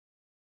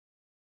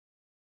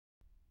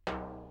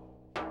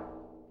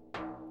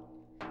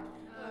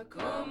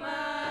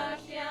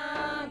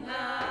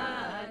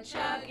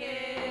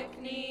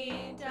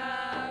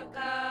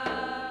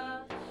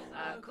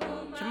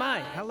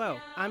Hello,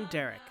 I'm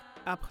Derek.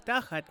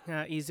 Apdachat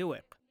nga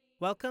izuip.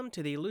 Welcome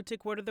to the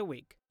Alutiiq Word of the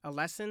Week, a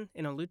lesson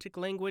in Alutiiq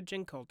language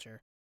and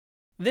culture.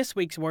 This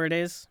week's word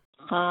is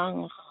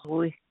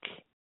Qanqwik.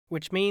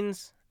 which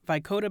means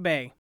Vaikota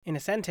Bay. In a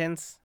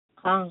sentence,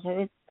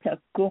 Qanqwik.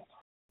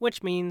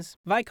 which means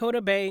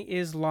Vaikota Bay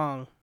is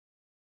long.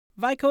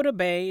 Vaikota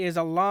Bay is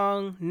a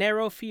long,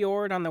 narrow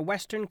fjord on the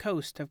western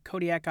coast of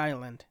Kodiak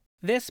Island.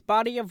 This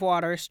body of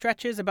water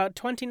stretches about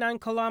 29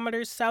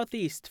 kilometers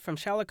southeast from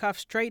Shalikoff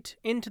Strait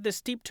into the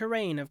steep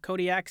terrain of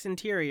Kodiak's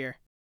interior.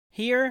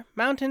 Here,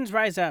 mountains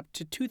rise up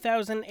to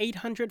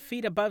 2,800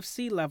 feet above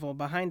sea level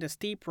behind a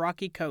steep,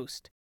 rocky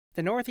coast.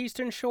 The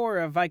northeastern shore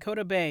of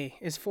Vaikota Bay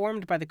is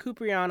formed by the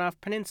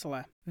Kuprianof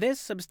Peninsula. This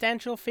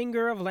substantial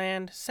finger of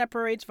land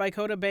separates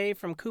Vaikota Bay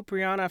from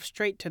Kuprianof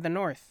Strait to the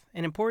north,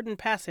 an important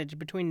passage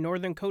between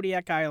northern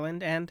Kodiak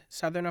Island and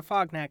southern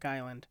Afognak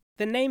Island.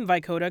 The name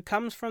Vaikota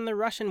comes from the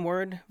Russian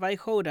word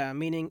Vaihoda,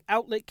 meaning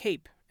outlet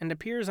cape, and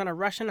appears on a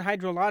Russian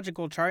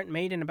hydrological chart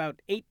made in about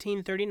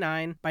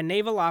 1839 by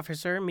naval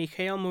officer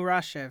Mikhail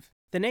Murashev.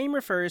 The name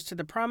refers to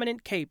the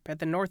prominent cape at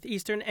the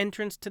northeastern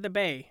entrance to the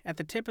bay, at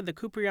the tip of the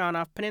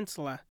Kuprianof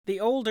Peninsula. The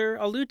older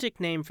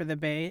Alutiiq name for the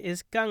bay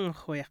is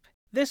Qanqwik.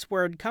 This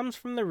word comes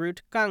from the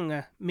root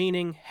Qanga,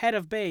 meaning head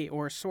of bay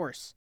or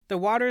source. The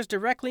waters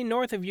directly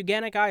north of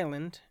Uganik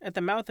Island, at the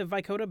mouth of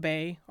Vaikota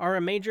Bay, are a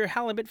major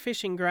halibut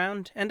fishing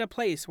ground and a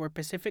place where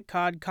Pacific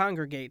cod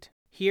congregate.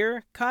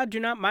 Here, cod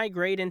do not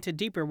migrate into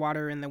deeper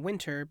water in the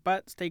winter,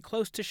 but stay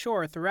close to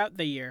shore throughout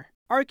the year.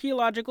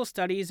 Archaeological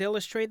studies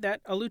illustrate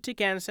that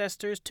Alutiiq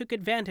ancestors took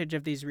advantage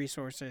of these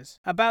resources.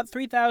 About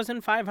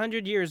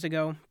 3,500 years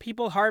ago,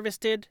 people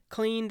harvested,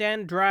 cleaned,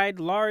 and dried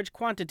large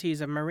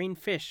quantities of marine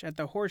fish at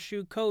the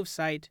Horseshoe Cove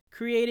site,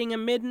 creating a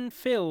midden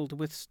filled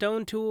with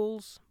stone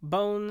tools,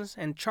 bones,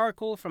 and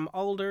charcoal from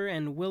alder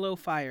and willow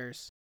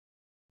fires.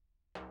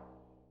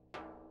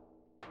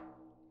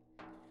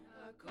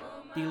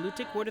 The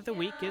Alutiiq Word of the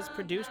Week is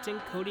produced in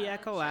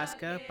Kodiak,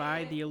 Alaska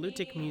by the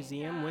Alutiiq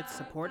Museum with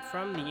support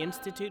from the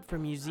Institute for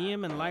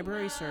Museum and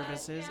Library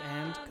Services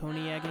and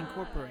Koniag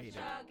Incorporated.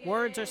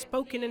 Words are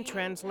spoken and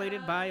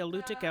translated by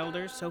Alutiiq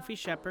elders Sophie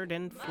Shepard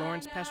and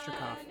Florence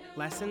Pestrikoff.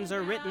 Lessons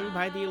are written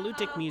by the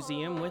Alutiiq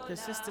Museum with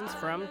assistance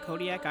from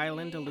Kodiak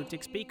Island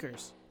Alutiiq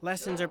speakers.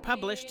 Lessons are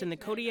published in the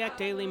Kodiak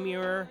Daily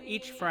Mirror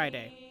each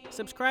Friday.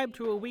 Subscribe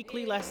to a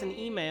weekly lesson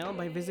email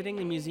by visiting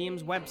the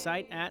museum's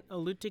website at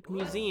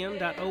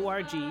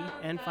alutiiqmuseum.org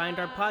and find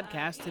our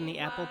podcast in the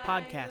Apple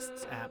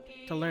Podcasts app.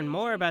 To learn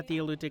more about the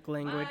Alutiiq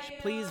language,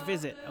 please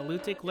visit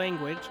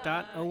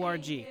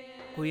alutiiqlanguage.org.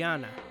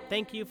 Guyana.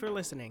 Thank you for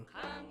listening.